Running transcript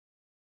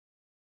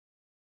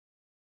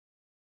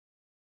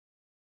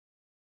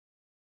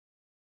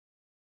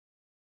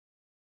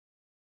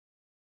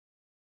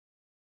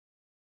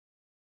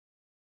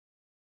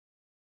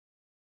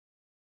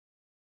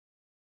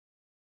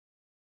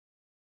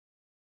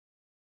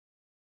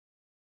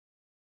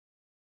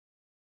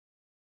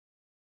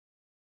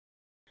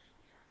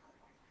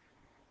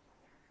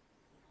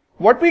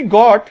what we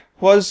got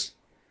was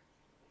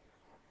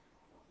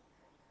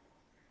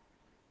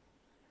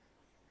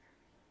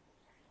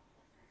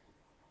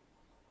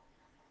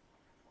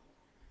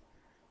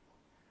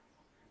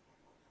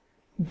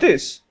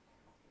this,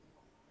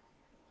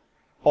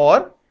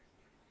 or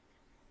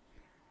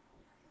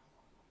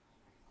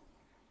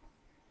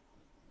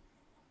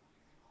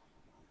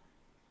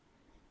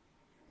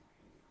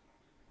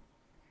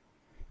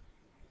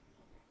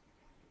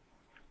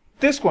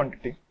this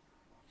quantity.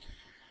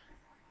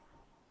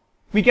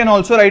 We can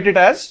also write it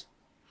as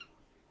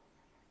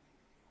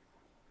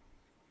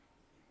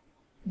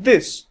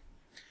this.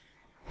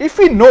 If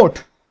we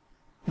note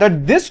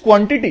that this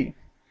quantity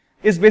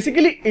is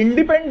basically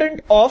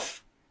independent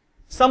of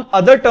some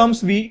other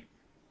terms we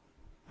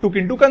took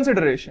into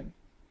consideration.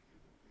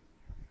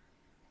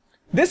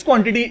 This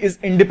quantity is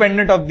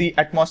independent of the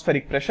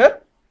atmospheric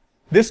pressure.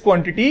 This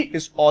quantity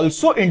is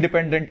also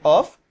independent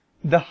of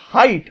the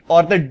height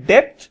or the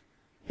depth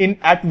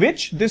at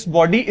which this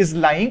body is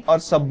lying or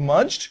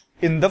submerged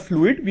in the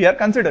fluid we are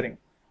considering.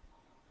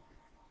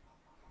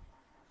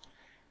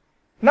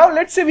 Now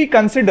let's say we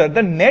consider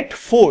the net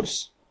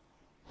force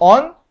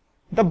on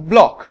the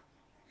block.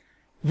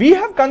 We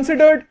have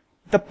considered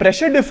the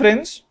pressure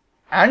difference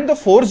and the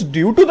force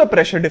due to the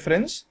pressure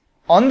difference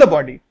on the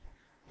body.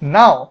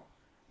 Now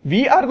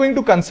we are going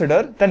to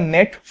consider the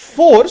net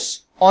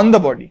force on the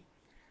body.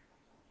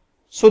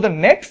 So the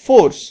net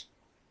force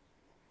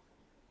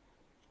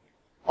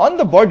on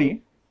the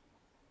body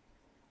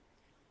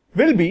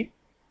will be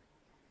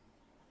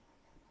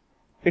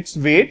its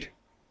weight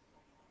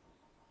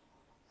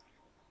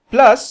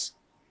plus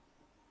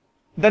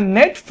the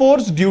net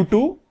force due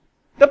to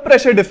the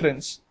pressure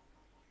difference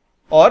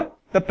or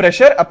the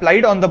pressure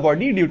applied on the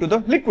body due to the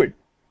liquid.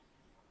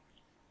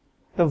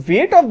 The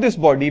weight of this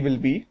body will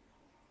be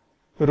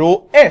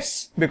rho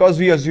s, because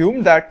we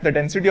assume that the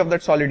density of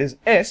that solid is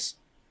s,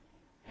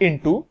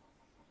 into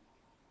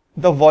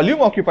the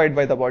volume occupied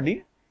by the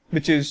body,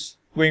 which is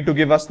going to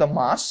give us the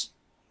mass,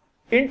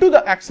 into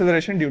the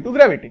acceleration due to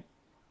gravity.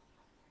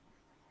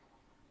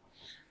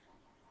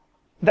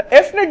 The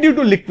F net due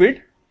to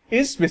liquid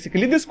is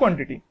basically this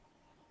quantity.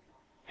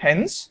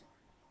 Hence,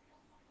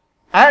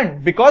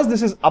 and because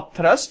this is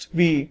upthrust,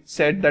 we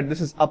said that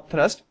this is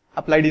upthrust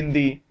applied in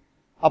the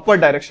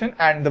upward direction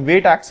and the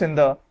weight acts in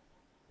the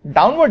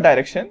downward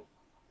direction,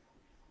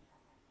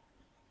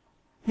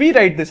 we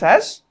write this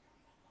as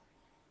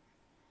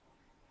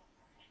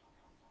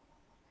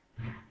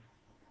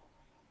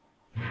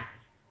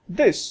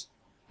this.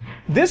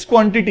 This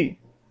quantity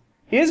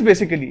is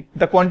basically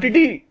the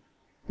quantity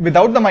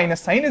without the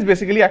minus sign is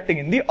basically acting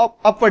in the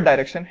upward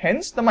direction,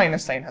 hence the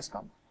minus sign has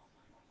come.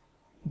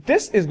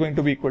 This is going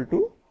to be equal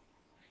to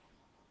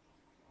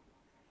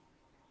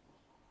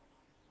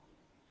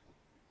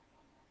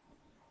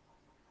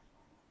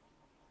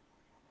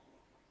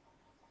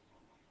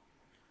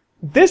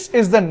this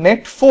is the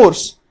net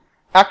force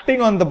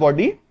acting on the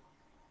body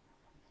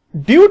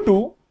due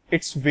to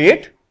its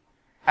weight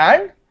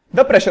and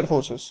the pressure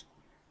forces.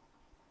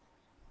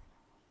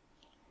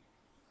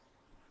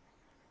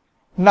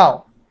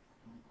 Now,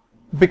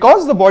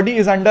 because the body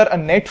is under a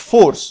net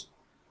force,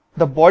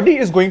 the body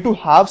is going to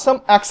have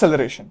some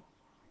acceleration.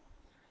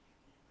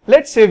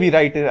 Let's say we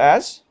write it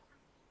as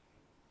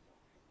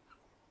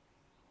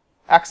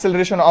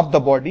acceleration of the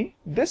body.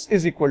 This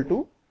is equal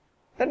to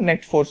the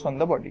net force on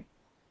the body.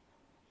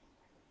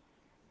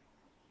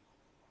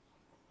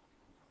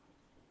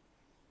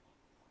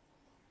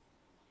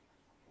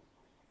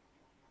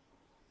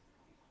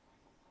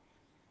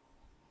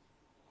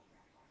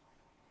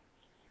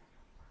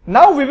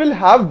 Now we will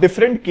have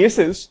different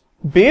cases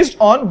based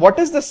on what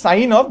is the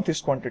sign of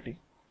this quantity.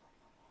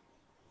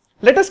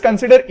 Let us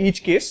consider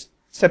each case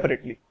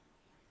separately.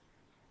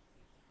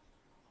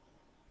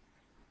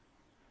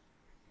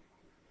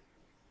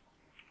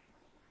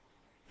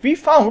 We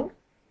found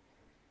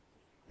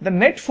the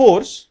net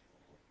force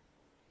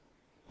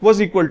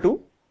was equal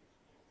to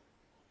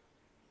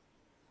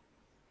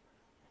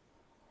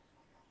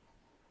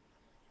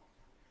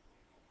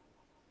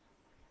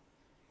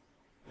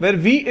where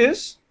V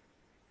is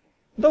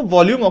the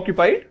volume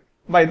occupied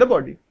by the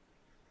body.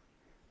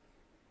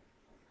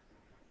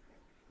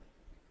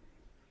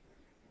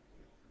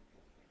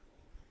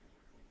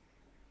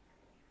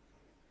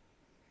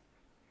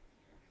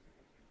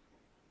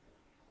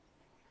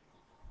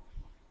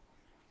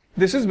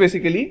 This is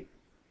basically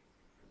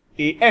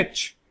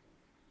AH.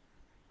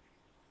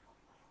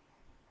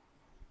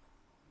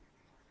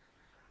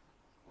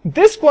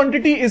 This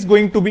quantity is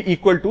going to be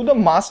equal to the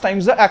mass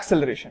times the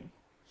acceleration.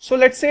 So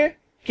let's say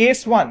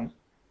case 1.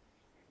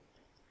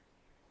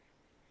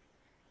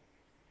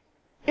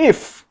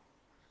 If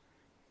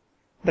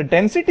the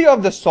density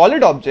of the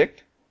solid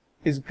object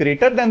is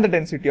greater than the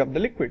density of the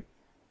liquid.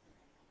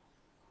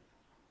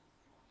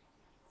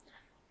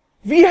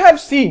 We have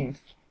seen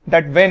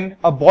that when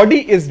a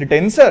body is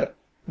denser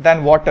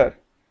than water,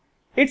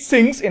 it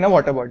sinks in a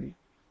water body.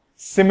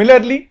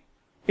 Similarly,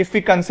 if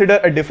we consider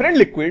a different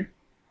liquid,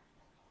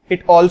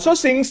 it also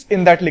sinks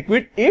in that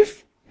liquid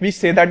if we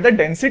say that the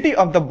density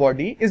of the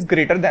body is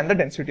greater than the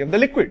density of the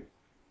liquid.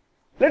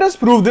 Let us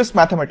prove this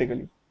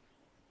mathematically.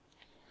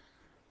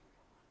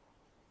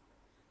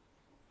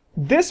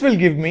 This will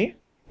give me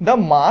the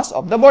mass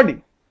of the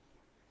body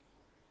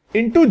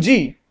into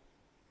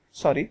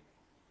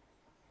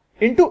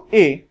into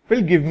A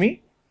will give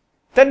me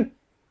the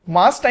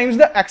mass times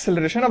the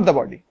acceleration of the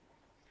body.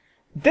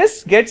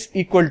 This gets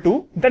equal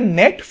to the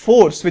net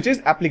force which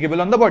is applicable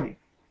on the body,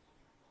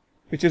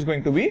 which is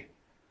going to be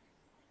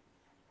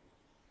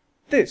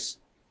this.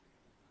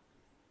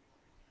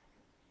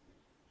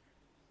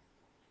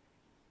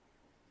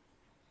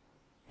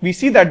 We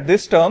see that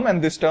this term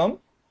and this term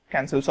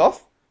cancels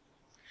off,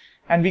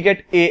 and we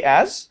get A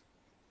as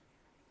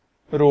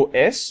rho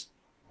s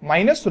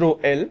minus rho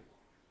L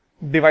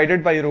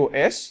divided by rho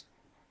s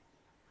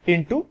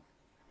into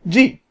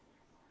G.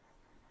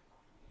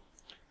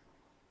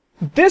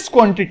 This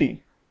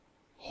quantity,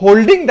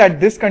 holding that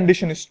this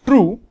condition is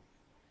true,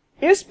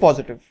 is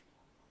positive.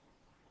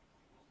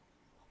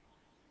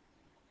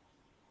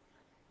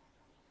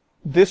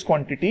 This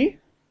quantity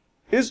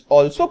is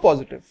also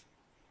positive,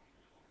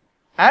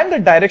 and the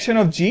direction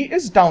of G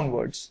is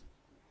downwards.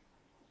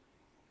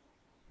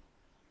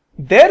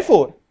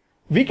 Therefore,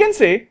 we can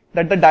say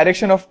that the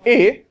direction of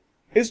A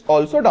is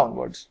also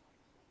downwards.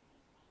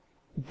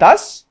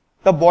 Thus,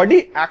 the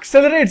body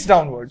accelerates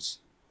downwards,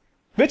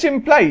 which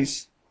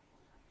implies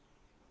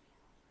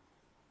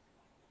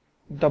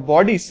the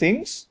body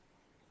sinks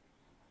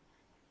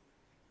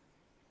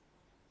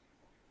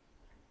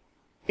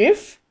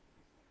if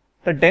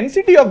the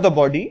density of the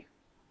body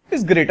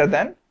is greater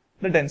than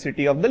the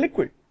density of the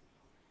liquid.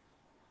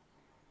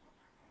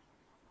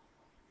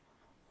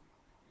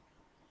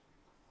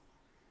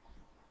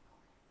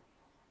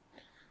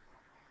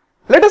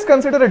 Let us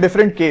consider a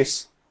different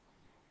case.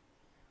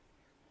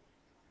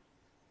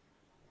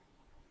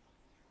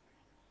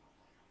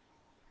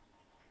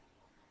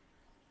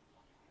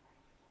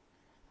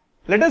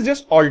 Let us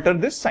just alter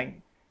this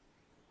sign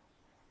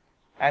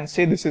and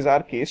say this is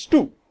our case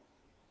 2.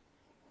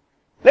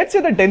 Let's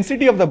say the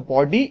density of the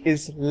body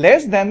is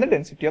less than the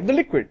density of the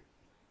liquid,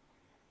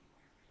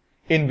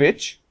 in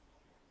which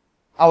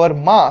our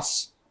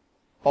mass,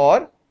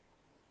 or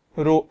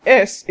rho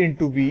s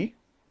into V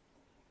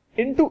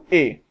into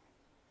A,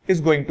 is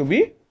going to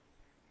be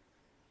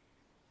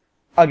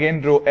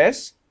again rho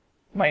s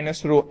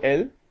minus rho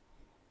L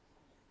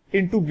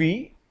into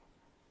V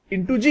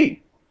into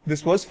G.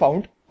 This was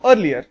found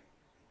earlier.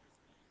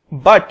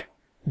 But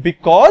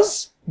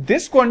because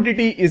this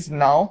quantity is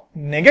now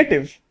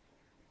negative,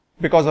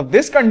 because of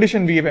this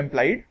condition we have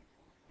implied,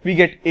 we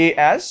get A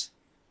as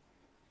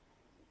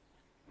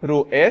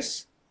rho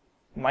s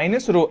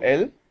minus rho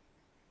L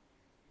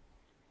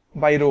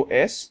by rho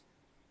s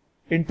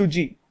into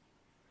G.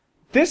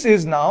 This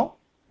is now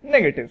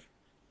negative.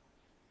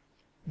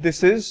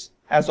 This is,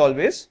 as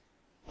always,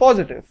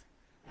 positive.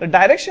 The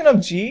direction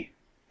of G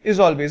is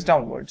always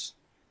downwards.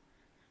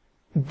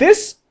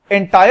 This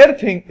entire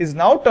thing is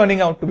now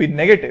turning out to be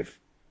negative.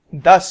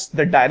 Thus,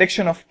 the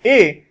direction of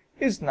A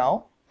is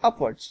now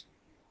upwards.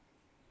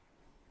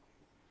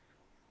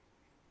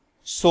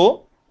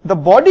 So, the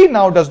body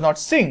now does not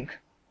sink.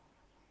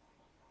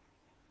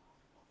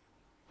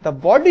 The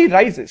body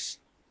rises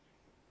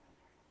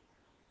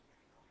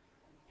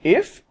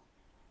if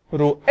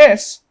rho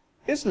s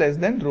is less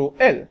than rho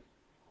L.